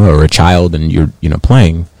 you know, or a child and you're, you know,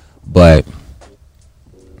 playing. But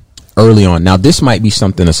early on, now this might be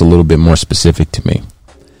something that's a little bit more specific to me.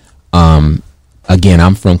 Again,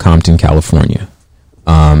 I'm from Compton, California.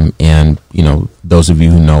 And, you know, those of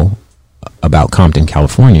you who know about Compton,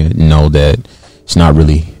 California know that it's not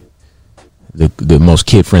really the most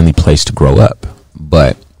kid-friendly place to grow up.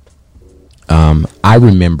 But I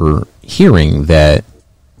remember hearing that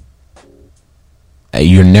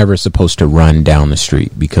you're never supposed to run down the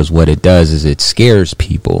street, because what it does is it scares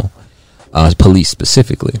people, police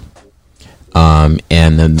specifically. And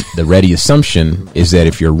then the ready assumption is that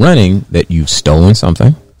if you're running, that you've stolen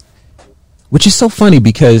something, which is so funny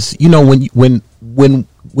because, you know,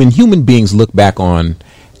 when human beings look back on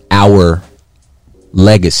our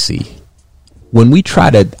legacy, when we try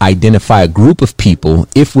to identify a group of people,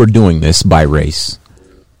 if we're doing this by race,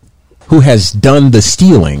 who has done the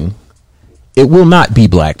stealing, it will not be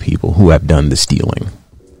black people who have done the stealing,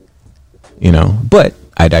 you know, but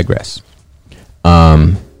I digress.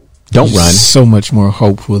 Don't run. So much more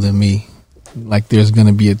hopeful than me. Like, there's going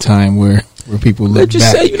to be a time where people look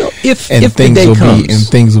just back, say, you know, if things the day will comes, be, and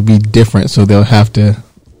things will be different, so they'll have to.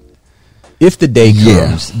 If the day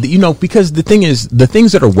comes, you know, because the thing is, the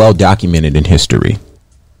things that are well documented in history,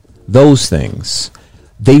 those things,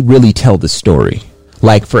 they really tell the story.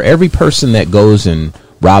 Like, for every person that goes and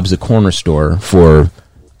robs a corner store for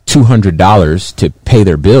 $200 to pay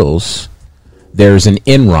their bills, there's an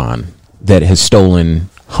Enron that has stolen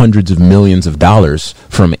hundreds of millions of dollars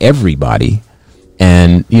from everybody.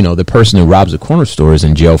 And, you know, the person who robs a corner store is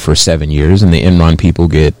in jail for 7 years, and the Enron people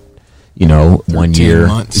get, you know, 1 year.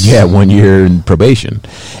 Months. 1 year in probation.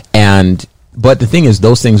 But the thing is,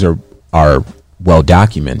 those things are well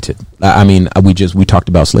documented. I mean, we talked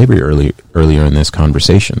about slavery earlier in this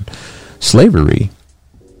conversation. Slavery,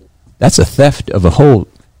 that's a theft of a whole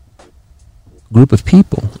group of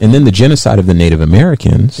people, and then the genocide of the Native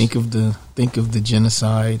Americans. Think of the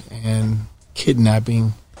genocide and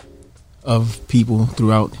kidnapping of people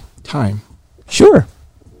throughout time. Sure,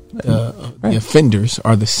 the offenders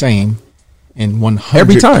are the same in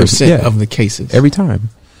 100% of the cases. Every time.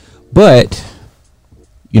 But,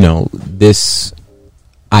 this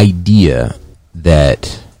idea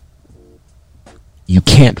that you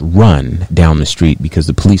can't run down the street because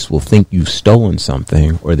the police will think you've stolen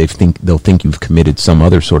something, or they'll think you've committed some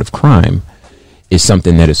other sort of crime, is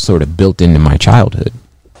something that is sort of built into my childhood.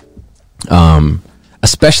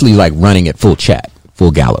 Especially like running at full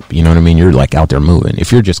gallop. You know what I mean? You're like out there moving.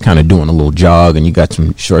 If you're just kind of doing a little jog and you got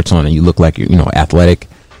some shorts on and you look like you're, athletic,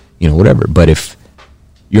 whatever. But if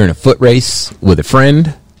you're in a foot race with a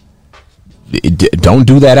friend, don't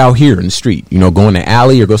do that out here in the street. Go in the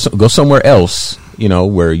alley or go somewhere else,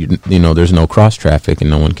 where there's no cross traffic and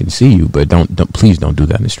no one can see you. But please don't do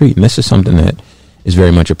that in the street. And this is something that is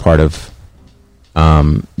very much a part of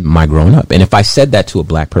my growing up. And if I said that to a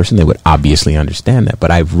black person, they would obviously understand that.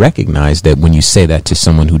 But I've recognized that when you say that to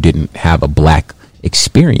someone who didn't have a black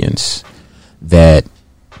experience,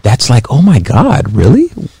 that's like, oh my God, really?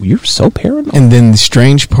 You're so paranoid. And then the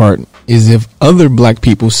strange part is if other black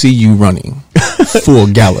people see you running full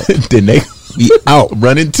gallop, then they be out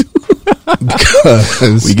running too.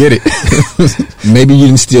 Because we get it. Maybe you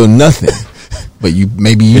didn't steal nothing, but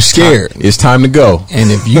you're scared. It's time to go. And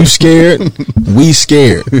if you scared, we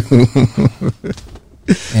scared.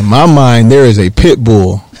 In my mind, there is a pit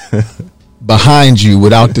bull behind you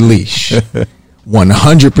without the leash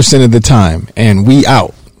 100% of the time, and we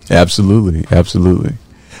out. Absolutely.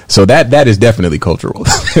 So that is definitely cultural.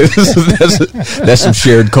 that's some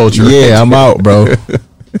shared culture. Yeah, I'm out, bro.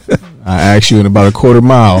 I asked you in about a quarter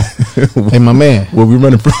mile. Hey, my man, where we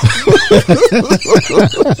running from?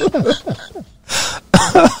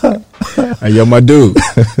 Hey, yo, my dude.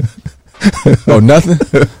 Oh,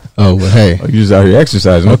 nothing? Oh, well, hey. Oh, you just out here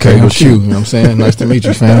exercising. Okay, well, shoot. You know what I'm saying? Nice to meet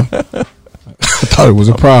you, fam. I thought it was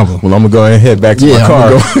a problem. Well, I'm going to go ahead and head back to my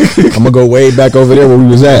car. I'm going to go way back over there where we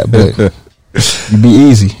was at, but you be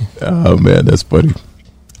easy. Oh, man, that's funny.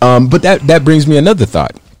 But that brings me another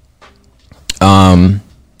thought.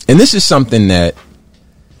 And this is something that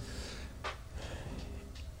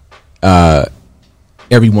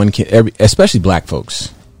everyone can, especially black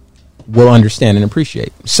folks, will understand and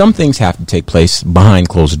appreciate. Some things have to take place behind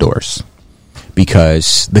closed doors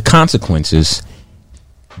because the consequences,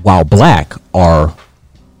 while black, are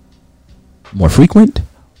more frequent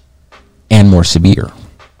and more severe.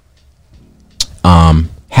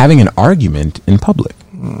 Having an argument in public.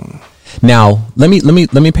 Now, let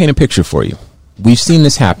me paint a picture for you. We've seen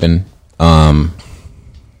this happen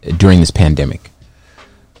during this pandemic.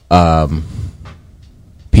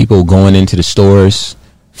 People going into the stores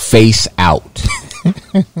face out,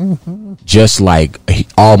 just like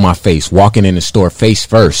all my face, walking in the store face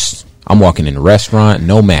first. I'm walking in the restaurant,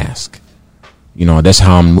 no mask. That's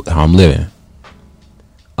how I'm living.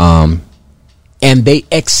 And they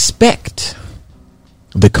expect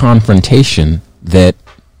the confrontation that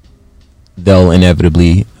they'll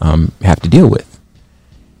inevitably have to deal with.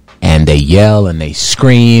 And they yell and they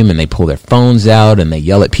scream and they pull their phones out and they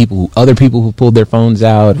yell at other people who pulled their phones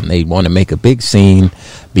out, and they want to make a big scene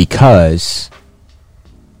because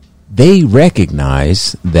they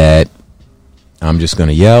recognize that I'm just going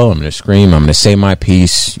to yell, I'm going to scream, I'm going to say my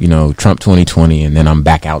piece, Trump 2020, and then I'm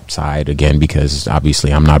back outside again because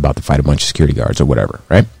obviously I'm not about to fight a bunch of security guards or whatever,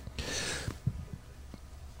 right?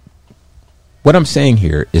 What I'm saying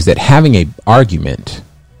here is that having an argument,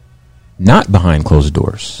 not behind closed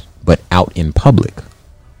doors, but out in public,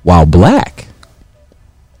 while black,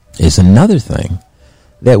 is another thing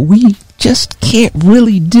that we just can't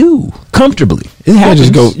really do comfortably. It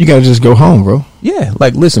happens. You gotta just go home, bro. Yeah,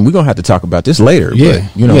 like, listen, we're gonna have to talk about this later. Yeah,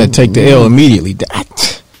 but, you gotta take the L immediately. I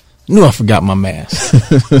knew I forgot my mask.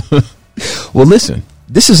 Well, listen,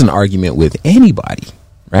 this is an argument with anybody,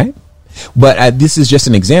 right? But this is just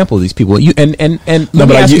an example of these people. I use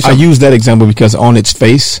that example because on its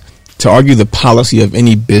face, to argue the policy of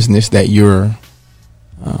any business that you're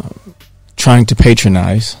trying to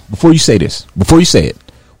patronize. Before you say it,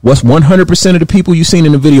 what's 100% of the people you seen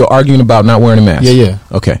in the video arguing about not wearing a mask? Yeah.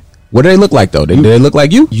 Okay. What do they look like, though? Do they look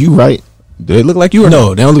like you? You right. Do they look like you? Or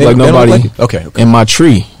no, they don't look like nobody. Look like okay. In my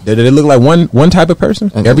tree. Do they look like one type of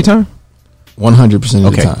person every time? 100%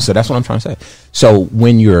 of the time. So that's what I'm trying to say. So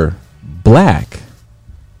when you're black,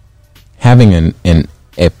 having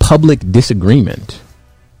a public disagreement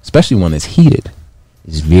especially one that's heated,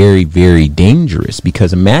 is very, very dangerous.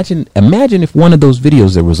 Because imagine if one of those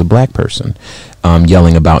videos there was a black person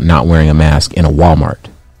yelling about not wearing a mask in a Walmart.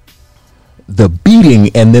 The beating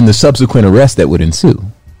and then the subsequent arrest that would ensue.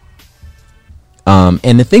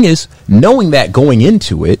 And the thing is, knowing that going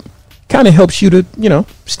into it kind of helps you to,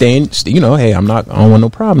 hey, I don't want no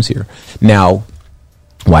problems here. Now,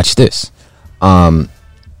 watch this.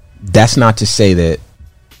 That's not to say that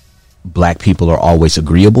black people are always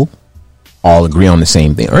agreeable, all agree on the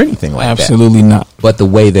same thing or anything like that. Absolutely not. But the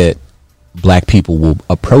way that black people will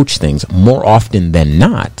approach things more often than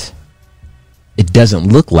not, it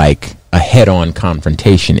doesn't look like a head-on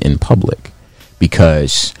confrontation in public.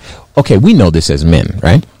 Because, okay, we know this as men,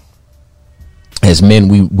 right? As men,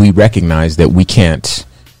 we recognize that we can't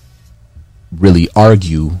really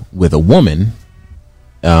argue with a woman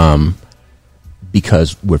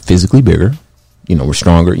because we're physically bigger, we're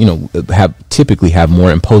stronger, typically have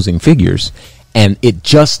more imposing figures. And it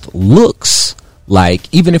just looks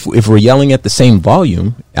like, even if we're yelling at the same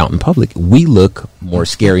volume out in public, we look more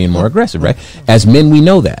scary and more aggressive, right? As men, we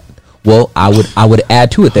know that. Well, I would add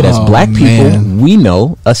to it that as black people, we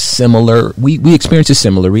know we experience a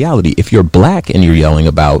similar reality. If you're black and you're yelling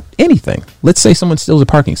about anything, let's say someone steals a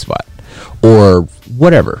parking spot or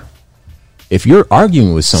whatever. If you're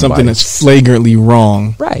arguing with something that's flagrantly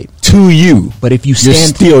wrong, right, to you, but if you're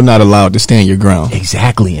still not allowed to stand your ground.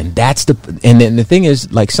 Exactly, and then the thing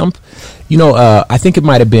is, like I think it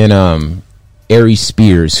might have been Ari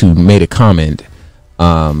Spears who made a comment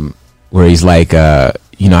where he's like, I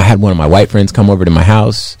had one of my white friends come over to my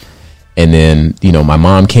house, and then my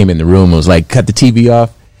mom came in the room and was like, cut the TV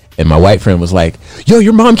off. And my white friend was like, yo,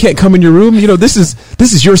 your mom can't come in your room. This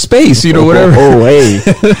is your space, whatever. Oh, hey.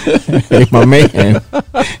 Hey, my man.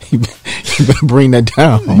 You better bring that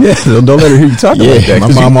down. Yeah, don't let her hear you talking like that.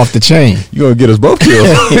 My mom off the chain. You're going to get us both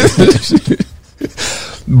killed.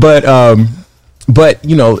 But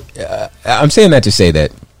I'm saying that to say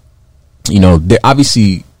that,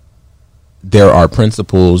 obviously there are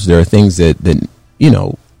principles, there are things that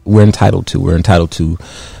we're entitled to. We're entitled to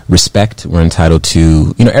respect. We're entitled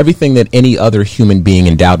to, everything that any other human being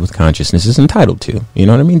endowed with consciousness is entitled to. You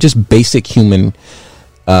know what I mean? Just basic human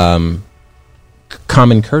common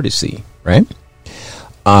courtesy, right?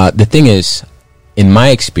 The thing is, in my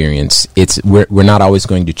experience, we're not always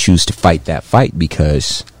going to choose to fight that fight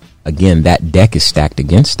because, again, that deck is stacked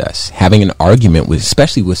against us. Having an argument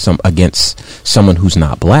especially against someone who's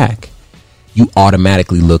not black, you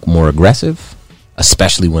automatically look more aggressive,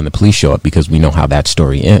 especially when the police show up, because we know how that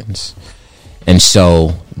story ends. And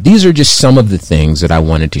so these are just some of the things that I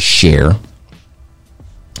wanted to share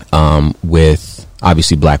with,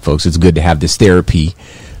 obviously, black folks. It's good to have this therapy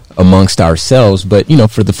amongst ourselves, but,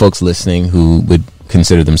 for the folks listening who would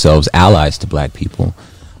consider themselves allies to black people,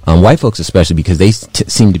 white folks especially, because they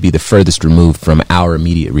seem to be the furthest removed from our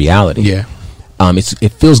immediate reality. Yeah.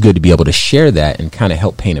 It feels good to be able to share that and kind of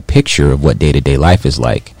help paint a picture of what day-to-day life is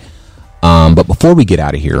like. But before we get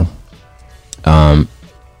out of here,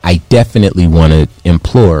 I definitely want to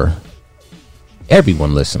implore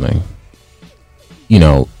everyone listening,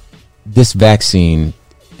 this vaccine,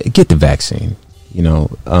 get the vaccine,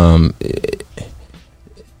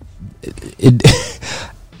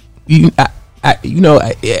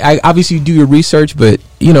 I obviously do your research, but,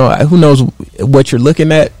 who knows what you're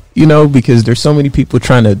looking at, because there's so many people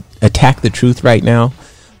trying to attack the truth right now,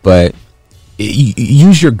 but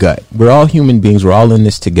use your gut. We're all human beings. We're all in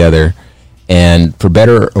this together. And for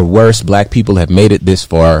better or worse, black people have made it this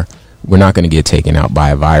far. We're not going to get taken out by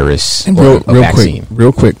a virus or a vaccine.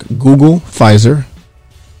 Real quick. Google Pfizer.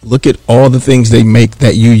 Look at all the things they make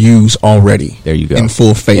that you use already. There you go. In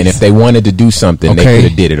full faith. And if they wanted to do something, they could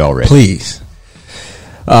have did it already. Please.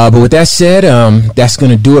 But with that said, that's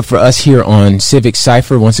going to do it for us here on Civic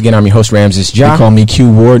Cipher. Once again, I'm your host, Ramses Ja. They call me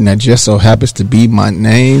Q Ward, and that just so happens to be my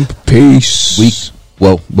name. Peace.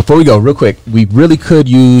 Well, before we go, real quick, we really could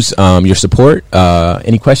use your support.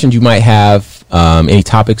 Any questions you might have, any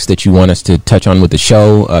topics that you want us to touch on with the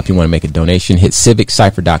show, if you want to make a donation, hit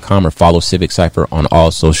civiccipher.com or follow Civic Cipher on all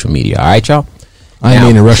social media. All right, y'all? I ain't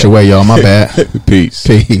mean to rush away, y'all. My bad.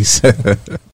 Peace.